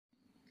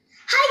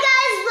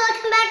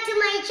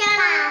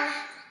channel.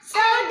 So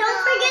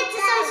don't forget to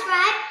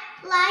subscribe,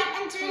 like,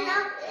 and turn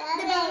on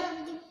the bell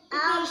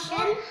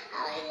notification.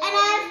 And I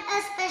have a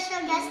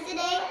special guest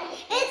today.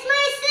 It's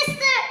my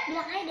sister.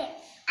 Behind it.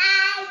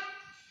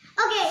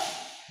 Okay.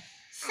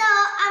 So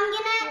I'm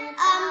gonna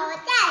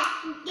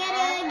get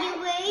a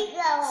giveaway.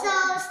 So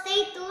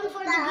stay tuned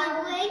for the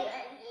giveaway.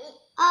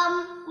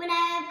 When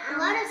I have a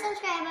lot of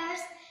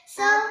subscribers.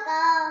 So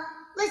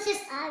let's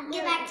just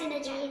get back to the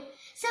channel.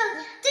 So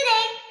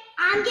today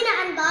I'm gonna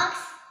unbox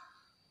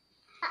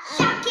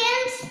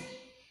Shopkins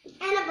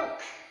and a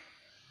book.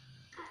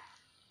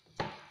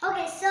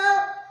 Okay, so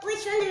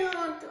which one do you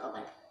want to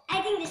open?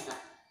 I think this one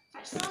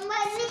first.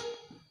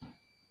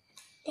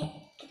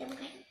 Kita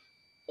bukain.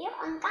 Yuk,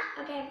 angkat.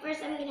 Okay,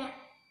 first I'm gonna.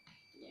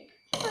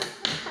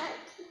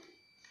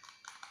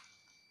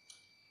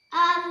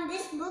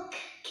 This book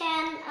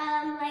can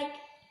like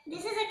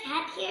this is a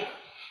cat here,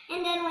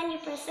 and then when you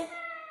press it,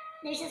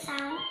 there's a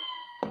sound.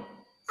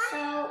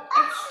 So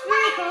it's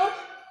really cool.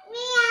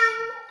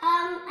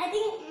 I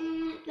think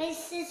my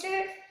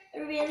sister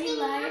really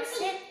likes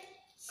it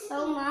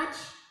so much.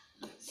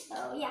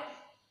 So yeah.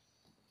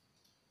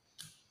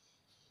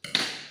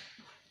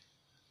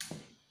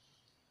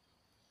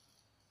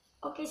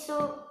 Okay,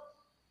 so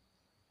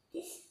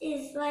this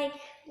is like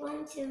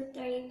 1, 2,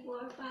 3,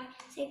 4, 5,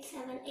 6,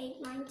 7,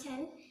 8, 9,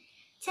 10.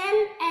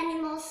 10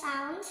 animal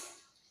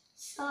sounds.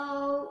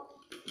 So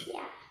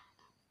yeah.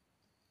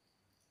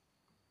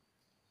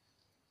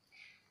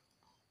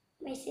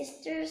 My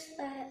sister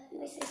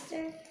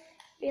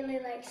really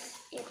likes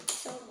it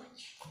so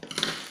much.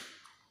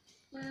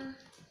 Wow.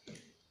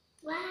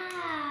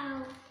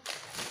 Wow.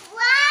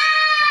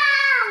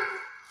 Wow.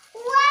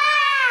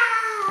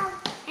 Wow.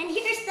 And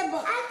here's the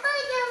book.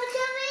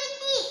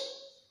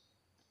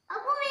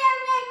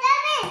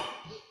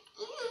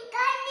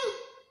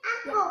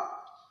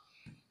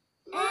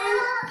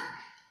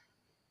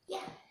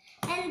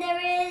 And there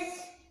is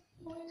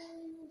 1,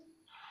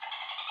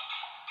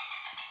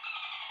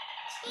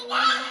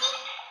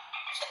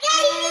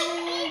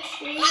 2,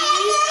 3,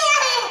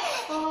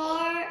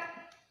 4,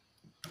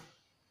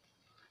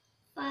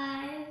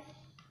 5.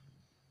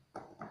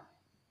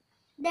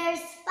 There's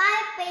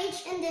 5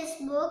 pages in this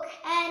book,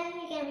 and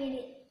you can read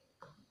it.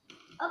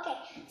 Okay,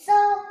 so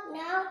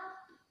now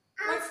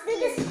let's do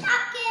the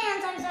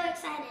Shopkins. I'm so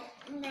excited.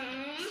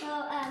 So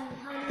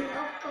honey,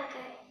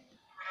 okay.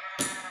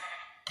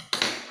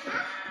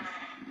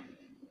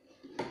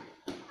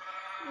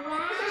 Wow.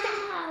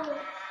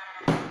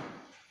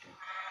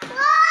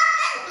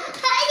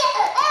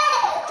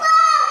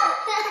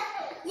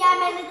 Yeah,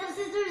 my little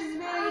sister is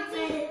very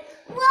excited.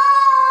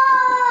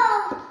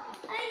 Whoa!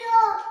 I go.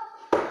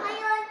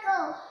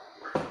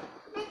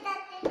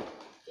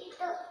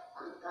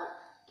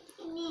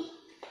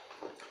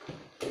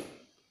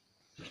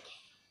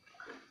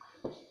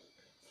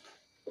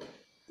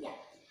 Yeah.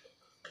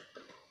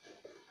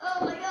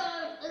 Oh my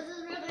god, this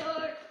is really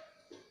hard.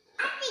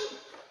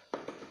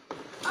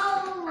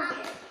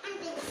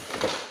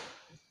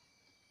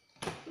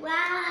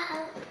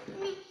 Wow.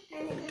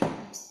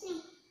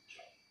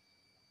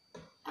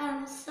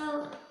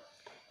 So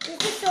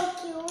this is so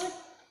cute,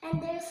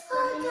 and there's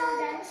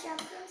dance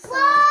Shopkins. So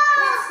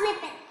let's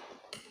snip it.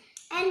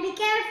 And be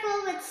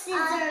careful with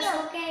scissors,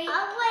 okay?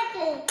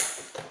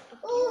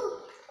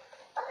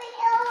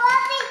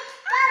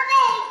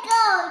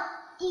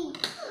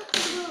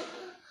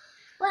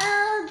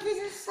 Well, this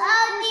is so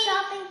cool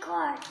shopping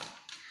cart.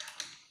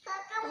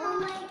 Oh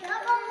my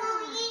god.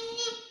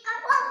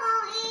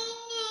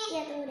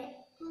 Yeah, tunggu deh.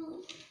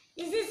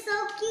 This is so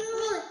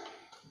cute.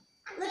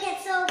 Look at,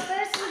 so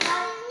first we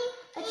have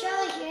a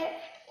trolley here.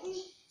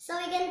 So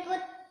we can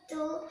put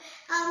 2,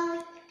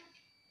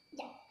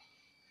 yeah,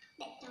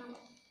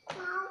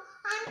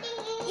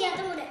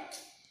 tunggu deh.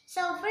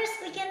 So first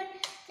we can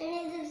turn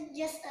it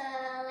just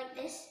like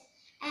this.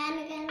 And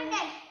we can make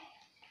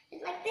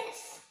it like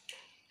this.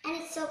 And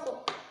it's so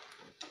cool.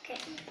 Okay.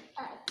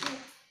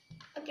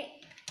 Okay.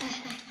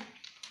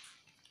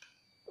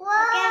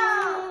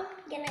 Wow.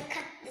 Okay, I'm gonna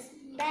cut this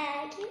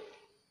bag.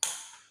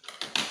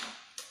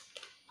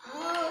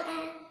 Oh,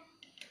 and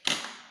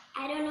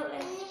I don't know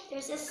if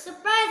there's a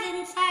surprise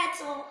inside,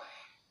 so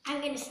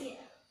I'm gonna see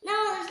it. No,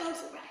 there's no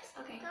surprise.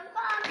 Okay.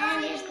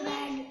 And here's the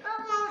bag.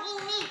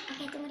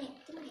 Okay, tunggu deh.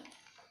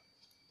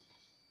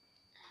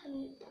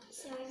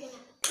 So we're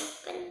gonna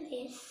open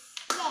this.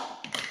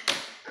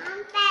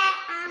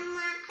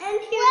 And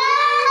here it is,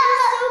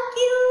 so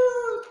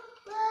cute.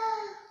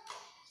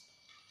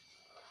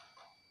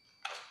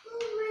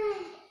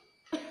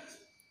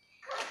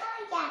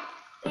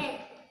 Okay.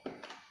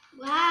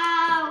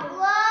 Wow.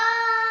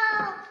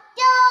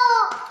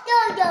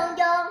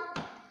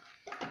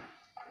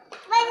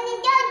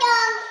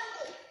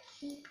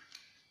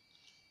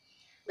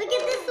 Look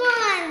at this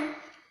one.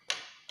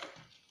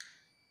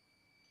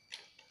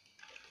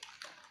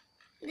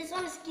 This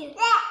one is cute.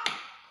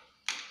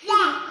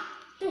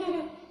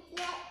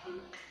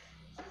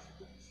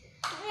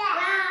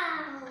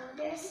 Wow,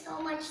 there's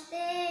so much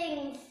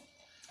things.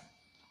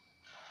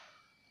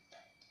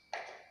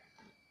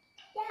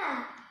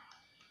 Yeah.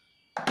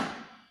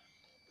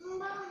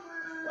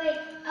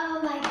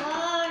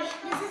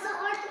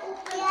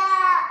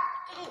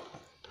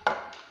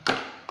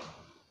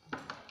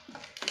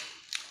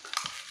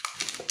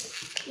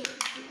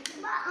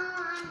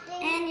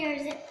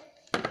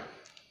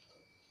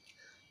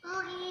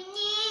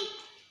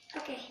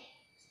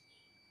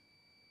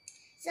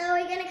 So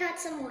we're gonna cut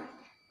some more.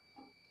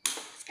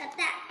 Let's cut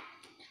that.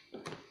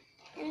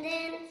 And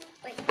then,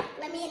 wait,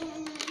 let me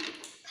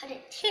cut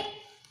it here.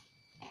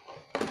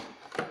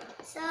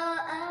 So,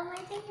 I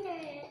think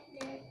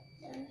they're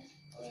done.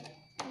 Wait,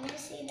 I'm gonna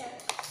see the.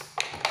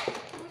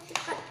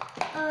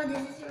 Oh,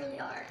 this is really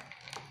hard.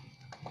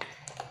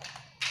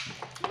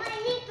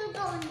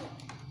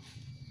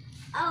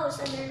 Oh,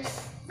 so there's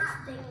this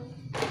thing.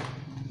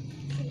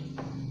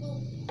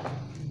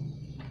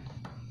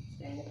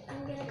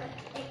 I'm gonna cut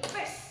it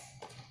first.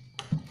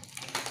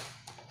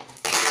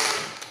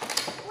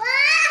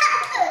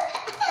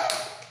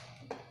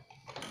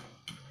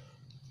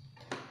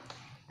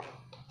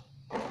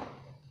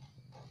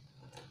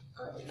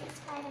 Oh, this is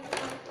kind of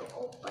hard to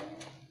open.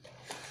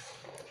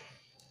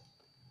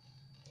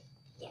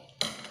 Yeah.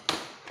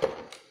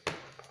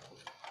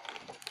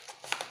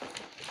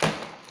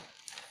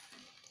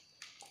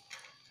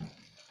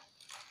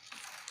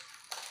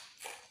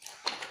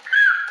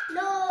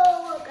 No,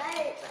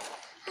 guys.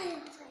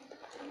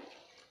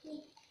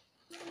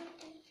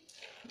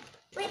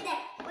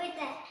 Wait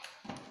there.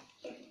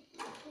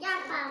 Yeah,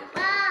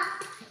 Papa.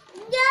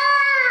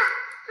 Yeah.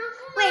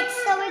 Wait,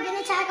 so we're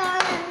gonna tack on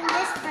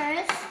this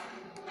first,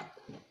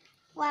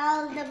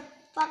 while the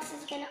box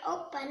is gonna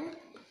open.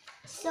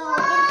 So in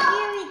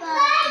here we got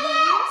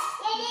this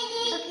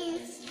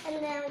cookies, and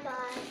then we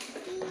got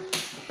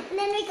these, and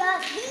then we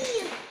got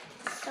these.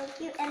 So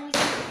cute, and we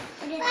can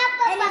put it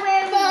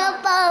anywhere we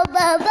want.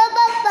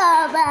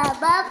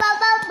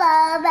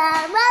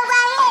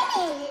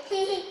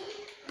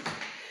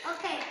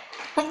 Okay.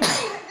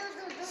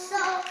 So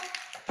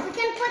we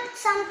can put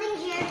something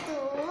here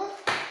too.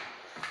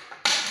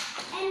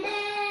 And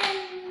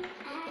then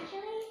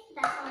actually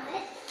that's all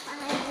it.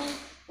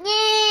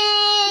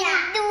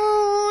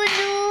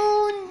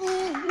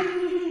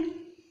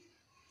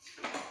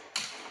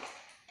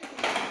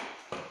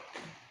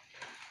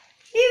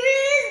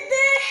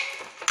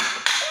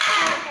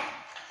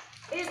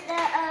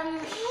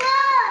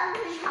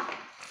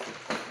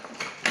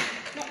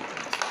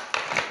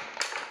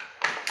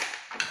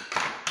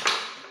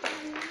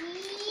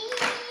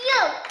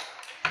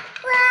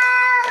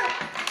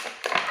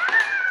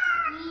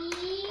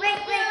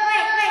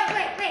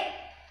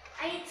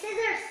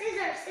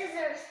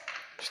 Scissors.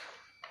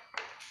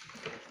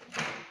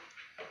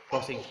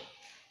 Closing.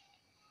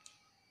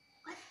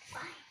 What?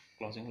 Why?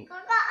 Closing dulu.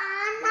 Kakak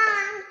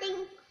anting.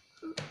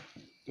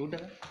 Udah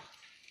kan?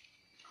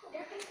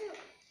 Udah kan tuh.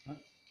 Hah?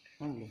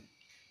 Emang belum?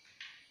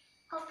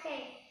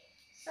 Okay.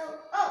 So,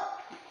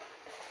 oh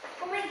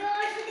my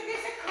gosh, look at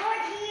there's a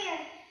cord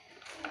here.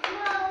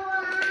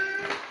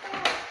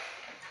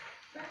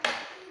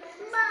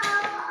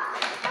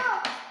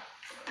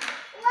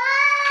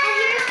 And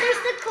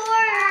there's the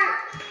cord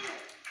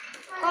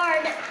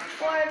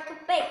for to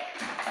pick.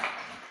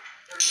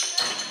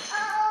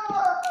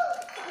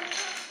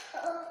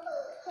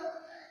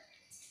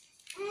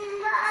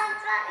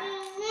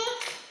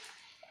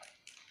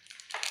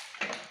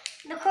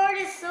 The cord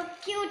is so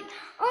cute.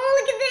 Oh,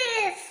 look at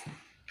this.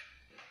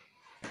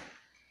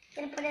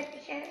 Gonna put it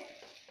here.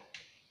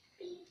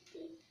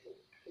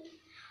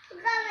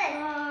 Gosh,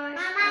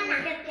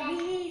 look at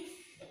these.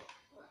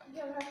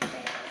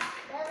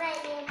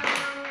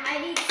 I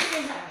need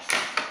scissors.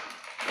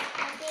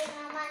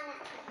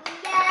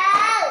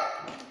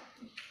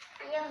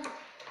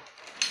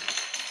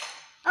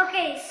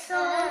 Okay, so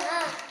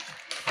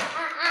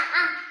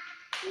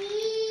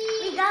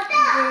we got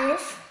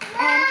this,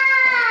 and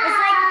it's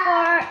like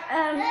for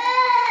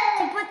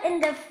to put in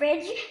the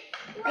fridge,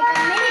 like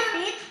a mini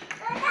fridge.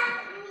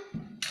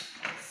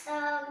 So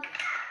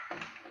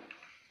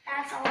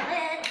that's all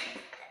it.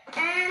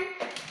 And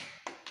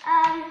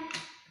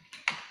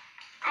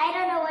I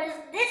don't know what is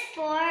this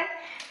for,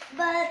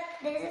 but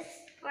this is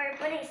for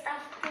putting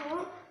stuff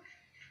too.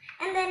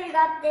 And then we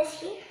got this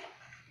here.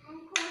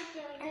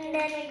 And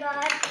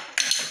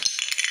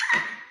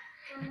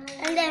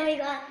then we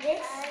got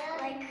this,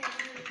 like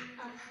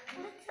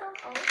little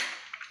hole.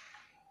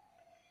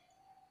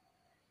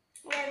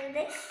 And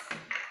this.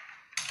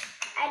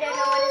 I don't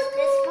know what is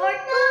this for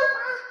too.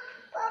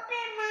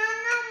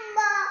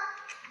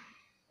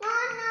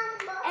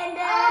 And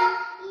then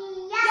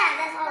yeah,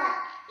 that's all.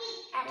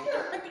 And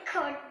we'll put the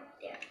cord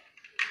there.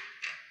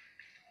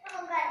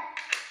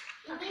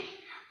 Okay.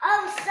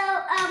 So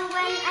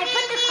when I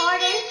put the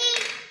cord in,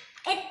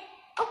 it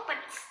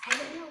opens. I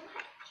don't know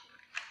why.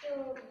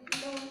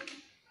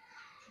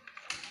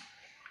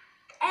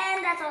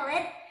 And that's all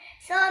it.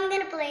 So I'm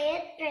gonna play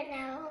it right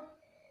now.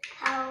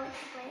 How to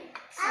play.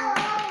 So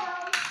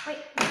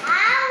wait.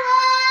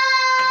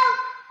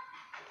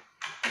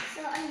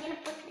 So I'm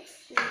gonna put this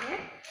here.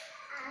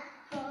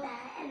 Like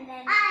that, and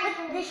then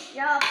put this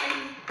shop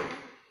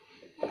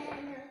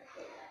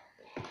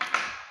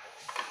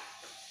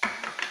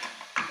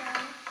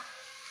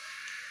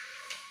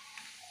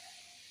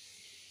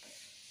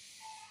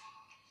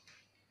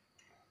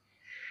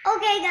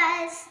Okay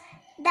guys,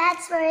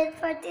 that's it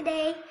for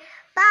today.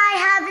 Bye,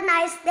 have a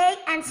nice day,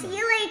 and see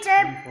you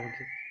later. Don't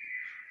forget.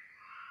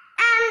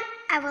 And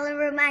I will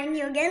remind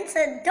you again. So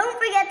don't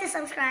forget to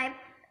subscribe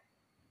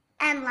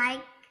and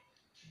like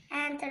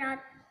and turn on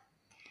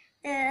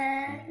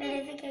the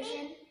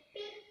notification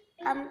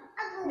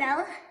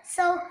bell.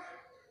 So